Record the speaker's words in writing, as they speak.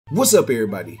What's up,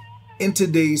 everybody? In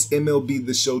today's MLB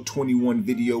The Show 21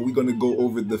 video, we're going to go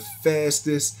over the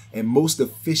fastest and most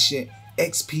efficient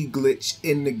XP glitch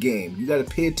in the game. You got to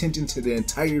pay attention to the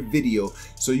entire video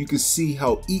so you can see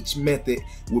how each method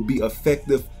will be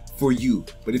effective for you.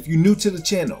 But if you're new to the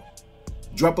channel,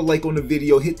 drop a like on the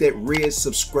video, hit that red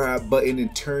subscribe button,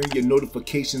 and turn your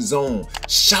notifications on.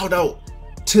 Shout out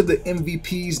to the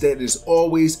MVPs that is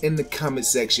always in the comment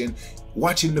section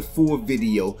watching the full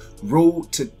video. Road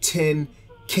to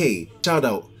 10K. Shout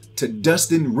out to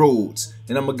Dustin Rhodes,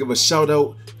 and I'm gonna give a shout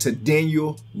out to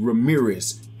Daniel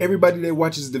Ramirez. Everybody that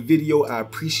watches the video, I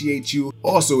appreciate you.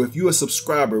 Also, if you're a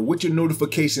subscriber with your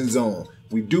notifications on,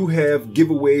 we do have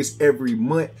giveaways every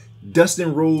month.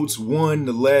 Dustin Rhodes won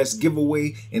the last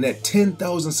giveaway, and at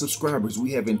 10,000 subscribers,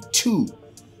 we have 2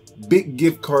 big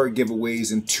gift card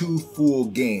giveaways and 2 full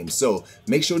games. So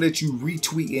make sure that you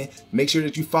retweeting, make sure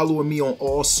that you following me on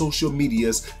all social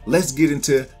medias. Let's get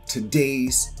into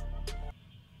today's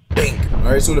bank.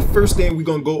 All right, so the first thing we're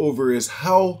gonna go over is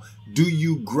how do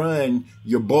you grind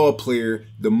your ball player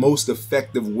the most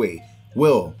effective way?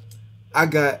 Well, I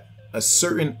got a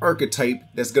certain archetype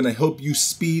that's gonna help you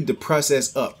speed the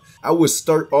process up. I would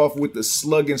start off with the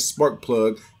slug and spark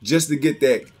plug just to get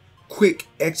that quick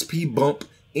XP bump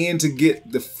and to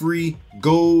get the free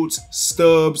golds,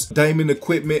 stubs, diamond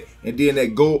equipment, and then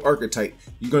that gold archetype.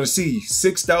 You're gonna see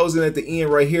 6,000 at the end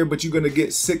right here, but you're gonna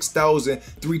get 6,000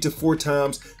 3 to 4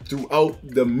 times throughout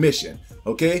the mission.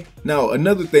 Okay, now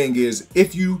another thing is,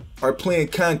 if you are playing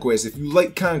Conquest, if you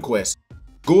like Conquest,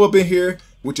 go up in here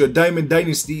with your Diamond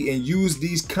Dynasty and use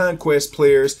these Conquest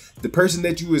players. The person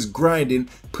that you is grinding,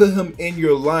 put him in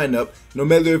your lineup, no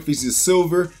matter if he's a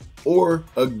silver or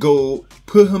a gold.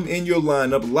 Put him in your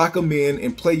lineup, lock him in,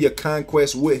 and play your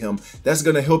Conquest with him. That's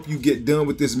gonna help you get done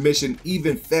with this mission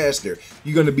even faster.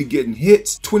 You're gonna be getting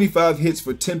hits, 25 hits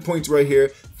for 10 points right here,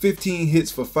 15 hits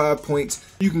for 5 points.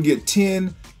 You can get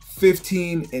 10,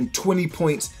 15, and 20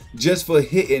 points just for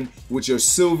hitting with your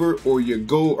silver or your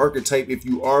gold archetype if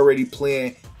you already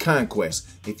playing Conquest.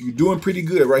 If you're doing pretty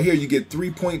good right here, you get 3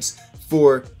 points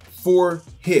for 4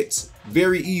 hits.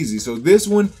 Very easy. So this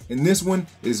one and this one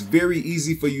is very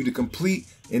easy for you to complete.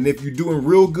 And if you're doing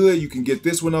real good, you can get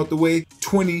this one out the way.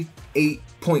 28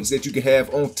 points that you can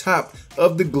have on top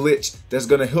of the glitch that's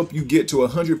going to help you get to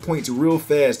 100 points real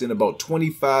fast in about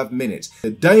 25 minutes. The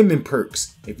diamond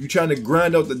perks, if you're trying to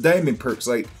grind out the diamond perks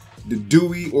like the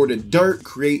Dewey or the Dart,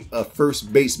 create a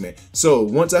first baseman. So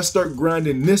once I start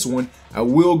grinding this one, I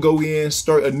will go in,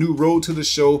 start a new road to the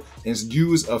show, and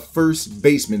use a first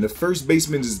baseman. The first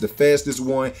baseman is the fastest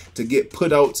one to get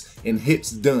putouts and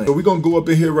hits done. So we're gonna go up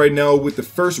in here right now with the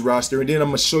first roster, and then I'm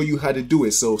gonna show you how to do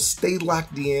it. So stay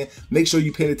locked in, make sure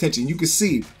you're paying attention. You can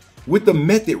see with the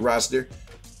method roster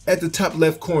at the top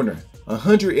left corner,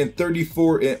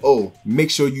 134-0.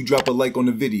 Make sure you drop a like on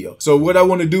the video. So what I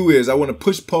want to do is I want to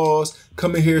push pause,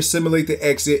 come in here, simulate the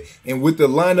exit, and with the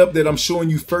lineup that I'm showing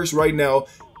you first right now,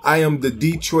 I am the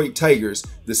Detroit Tigers.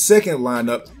 The second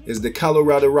lineup is the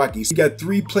Colorado Rockies. You got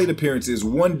 3 plate appearances,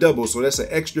 1 double, so that's an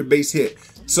extra base hit.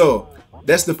 So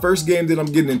that's the first game that I'm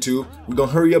getting into. We're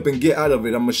gonna hurry up and get out of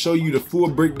it. I'm gonna show you the full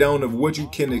breakdown of what you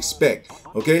can expect.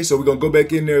 Okay, so we're gonna go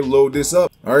back in there, load this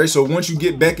up. All right, so once you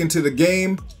get back into the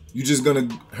game, you're just gonna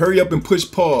hurry up and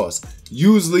push pause.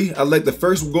 Usually, I let the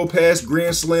first go past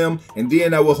Grand Slam, and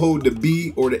then I will hold the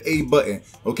B or the A button,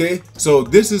 okay? So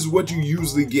this is what you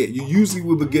usually get. You usually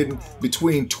will be getting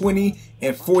between 20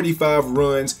 and 45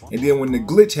 runs, and then when the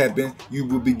glitch happens, you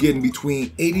will be getting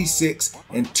between 86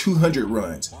 and 200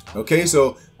 runs, okay?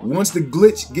 So once the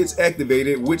glitch gets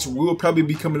activated, which will probably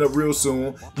be coming up real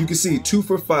soon, you can see 2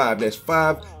 for 5, that's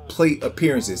 5 plate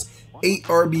appearances, 8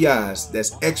 RBIs,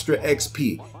 that's extra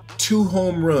XP, 2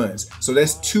 home runs, so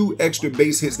that's 2 extra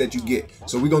base hits that you get.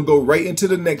 So we're gonna go right into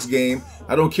the next game.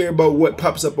 I don't care about what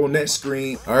pops up on that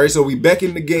screen. All right, so we back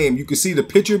in the game. You can see the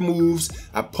pitcher moves.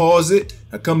 I pause it,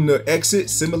 I come to exit,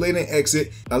 simulate and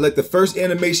exit. I let the first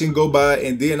animation go by,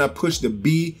 and then I push the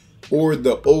B or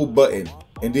the O button.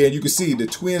 And then you can see the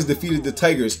Twins defeated the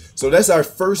Tigers. So that's our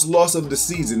first loss of the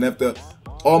season after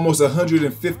almost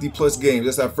 150 plus games.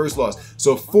 That's our first loss.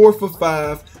 So 4 for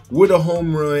 5 with a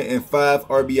home run and 5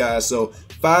 RBIs. So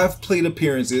 5 plate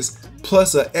appearances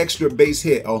plus an extra base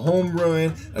hit. A home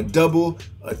run, a double,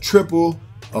 a triple,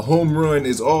 a home run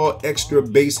is all extra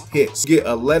base hits. Get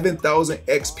 11,000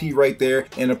 XP right there,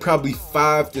 and probably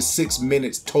 5 to 6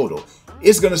 minutes total.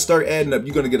 It's gonna start adding up.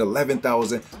 You're gonna get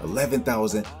 11,000,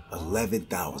 11,000,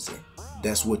 11,000.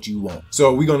 That's what you want.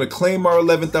 So we're gonna claim our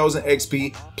 11,000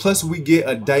 XP, plus we get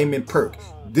a diamond perk.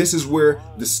 This is where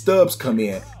the stubs come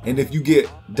in. And if you get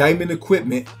diamond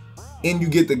equipment and you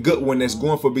get the good one that's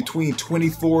going for between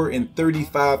 24 and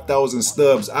 35,000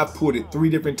 stubs. I pulled it 3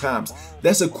 different times.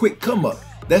 That's a quick come up.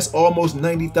 That's almost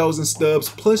 90,000 stubs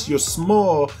plus your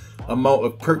small amount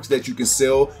of perks that you can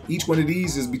sell. Each one of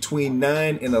these is between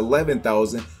 9 and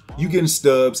 11,000. You getting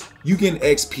stubs, you getting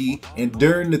XP, and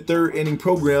during the 3rd inning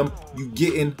program, you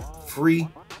getting free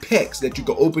packs that you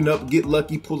can open up, get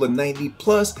lucky, pull a 90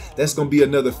 plus. That's gonna be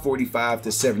another 45 to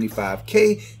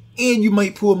 75K. And you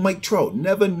might pull Mike Trout.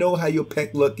 Never know how your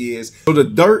pack luck is. So the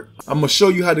dart, I'm gonna show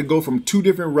you how to go from 2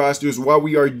 different rosters while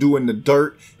we are doing the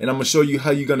dart, and I'm gonna show you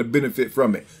how you're gonna benefit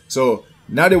from it. So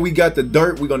now that we got the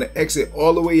dart, we're gonna exit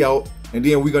all the way out, and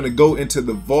then we're gonna go into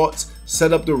the vaults,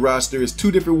 set up the roster. It's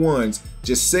 2 different ones.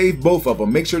 Just save both of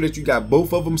them. Make sure that you got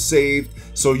both of them saved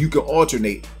so you can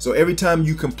alternate. So every time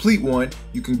you complete one,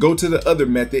 you can go to the other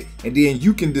method, and then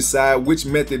you can decide which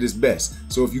method is best.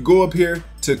 So if you go up here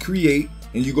to create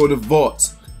and you go to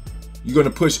vaults, you're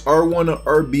gonna push R1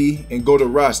 or RB and go to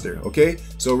roster, okay?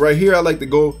 So right here, I like to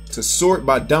go to sort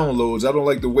by downloads. I don't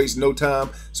like to waste no time,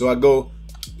 so I go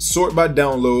sort by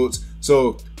downloads.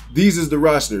 So these is the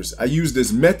rosters. I use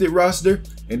this method roster,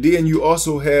 and then you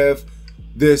also have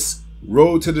this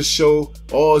road to the show,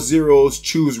 all zeros,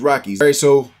 choose Rockies. All right,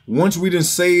 so once we done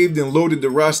saved and loaded the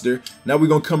roster, now we're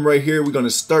gonna come right here, we're gonna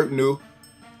start new.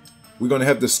 We're gonna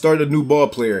have to start a new ball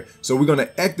player. So we're gonna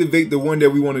activate the one that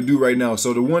we wanna do right now.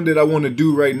 So the one that I wanna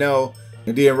do right now,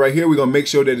 and then right here, we're gonna make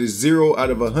sure that it's 0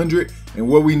 out of 100. And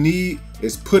what we need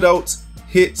is putouts,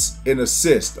 hits, and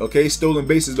assists, okay? Stolen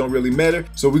bases don't really matter.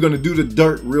 So we're gonna do the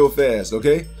dart real fast,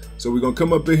 okay? So we're gonna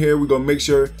come up in here, we're gonna make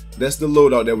sure that's the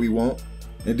loadout that we want.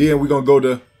 And then we're gonna go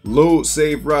to load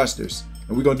save rosters.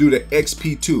 And we're gonna do the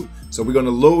XP2. So we're gonna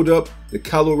load up the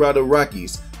Colorado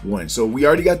Rockies one. So we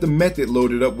already got the method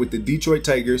loaded up with the Detroit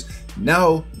Tigers.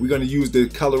 Now we're gonna use the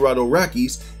Colorado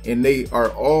Rockies, and they are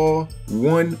all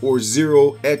 1 or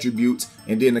 0 attributes.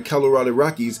 And then the Colorado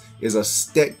Rockies is a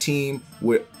stacked team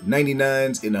with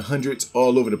 99s and 100s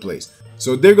all over the place.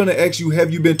 So they're gonna ask you,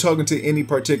 have you been talking to any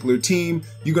particular team?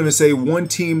 You're gonna say one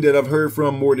team that I've heard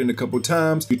from more than a couple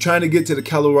times. You're trying to get to the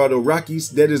Colorado Rockies.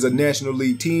 That is a National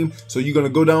League team. So you're gonna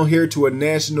go down here to a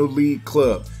National League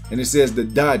club, and it says the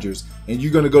Dodgers, and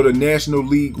you're gonna go to National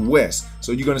League West.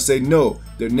 So you're gonna say no,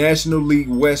 they're National League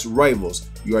West rivals.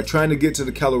 You are trying to get to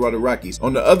the Colorado Rockies.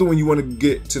 On the other one, you wanna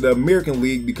get to the American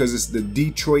League because it's the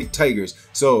Detroit Tigers.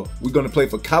 So we're gonna play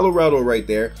for Colorado right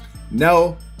there.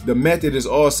 Now the method is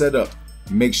all set up.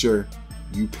 Make sure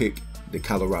you pick the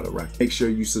Colorado Rockies. Make sure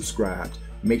you subscribed.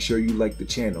 Make sure you like the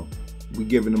channel. We're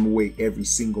giving them away every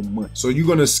single month. So you're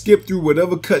gonna skip through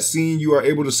whatever cutscene you are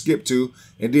able to skip to,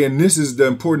 and then this is the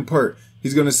important part.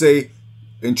 He's gonna say,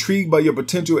 intrigued by your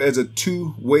potential as a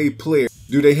 2-way player.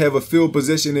 Do they have a field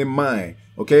position in mind?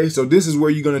 Okay, so this is where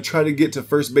you're gonna try to get to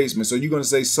first baseman. So you're gonna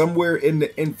say somewhere in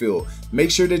the infield.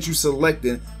 Make sure that you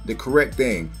selecting the correct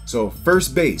thing. So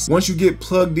first base. Once you get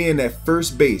plugged in at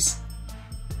first base,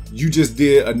 you just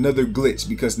did another glitch,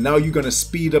 because now you're gonna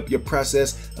speed up your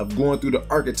process of going through the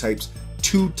archetypes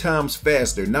 2 times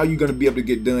faster. Now you're gonna be able to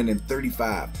get done in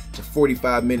 35 to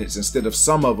 45 minutes instead of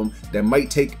some of them that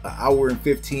might take an hour and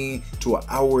 15 to an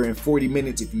hour and 40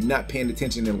 minutes if you're not paying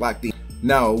attention and locked in.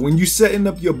 Now, when you're setting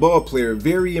up your ball player,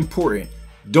 very important,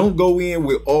 don't go in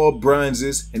with all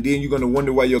bronzes and then you're gonna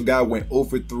wonder why your guy went 0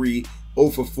 for 3, 0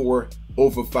 for 4, 0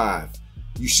 for 5.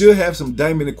 You should have some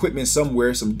diamond equipment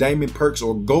somewhere, some diamond perks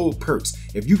or gold perks.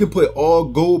 If you can put all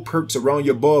gold perks around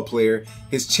your ball player,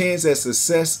 his chance at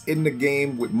success in the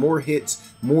game with more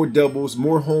hits, more doubles,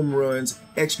 more home runs,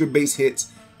 extra base hits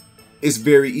is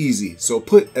very easy. So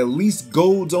put at least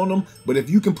golds on them, but if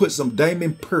you can put some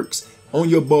diamond perks on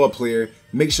your ball player,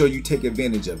 make sure you take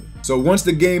advantage of it. So once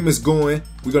the game is going,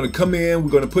 we're gonna come in,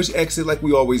 we're gonna push exit like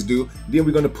we always do. Then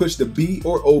we're gonna push the B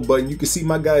or O button. You can see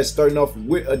my guy is starting off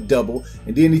with a double,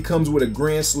 and then he comes with a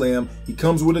grand slam, he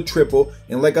comes with a triple,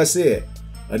 and like I said,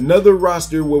 another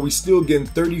roster where we still getting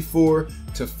 34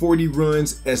 to 40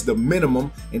 runs as the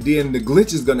minimum, and then the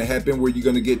glitch is gonna happen where you're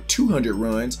gonna get 200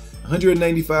 runs,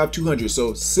 195, 200,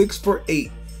 so 6 for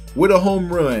 8 with a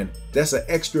home run. That's an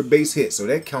extra base hit, so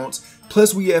that counts.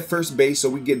 Plus we at first base, so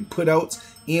we getting putouts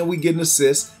and we getting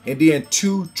assists, and then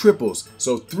 2 triples,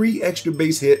 so 3 extra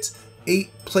base hits, 8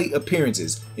 plate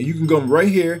appearances. And you can come right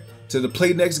here to the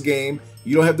play next game.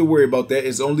 You don't have to worry about that.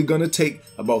 It's only gonna take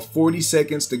about 40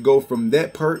 seconds to go from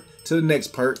that part to the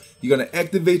next part. You're gonna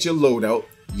activate your loadout.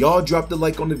 Y'all dropped a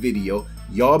like on the video.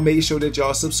 Y'all made sure that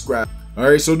y'all subscribe. All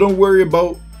right, so don't worry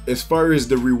about as far as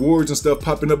the rewards and stuff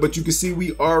popping up, but you can see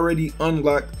we already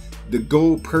unlocked the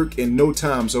gold perk in no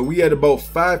time. So we had about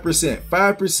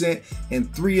 5% in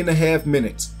 3.5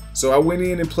 minutes. So I went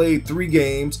in and played 3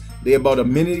 games. They're about a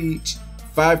minute each,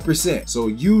 5%. So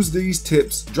use these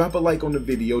tips, drop a like on the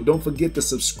video, don't forget to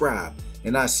subscribe,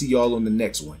 and I'll see y'all on the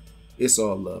next one. It's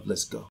all love, let's go.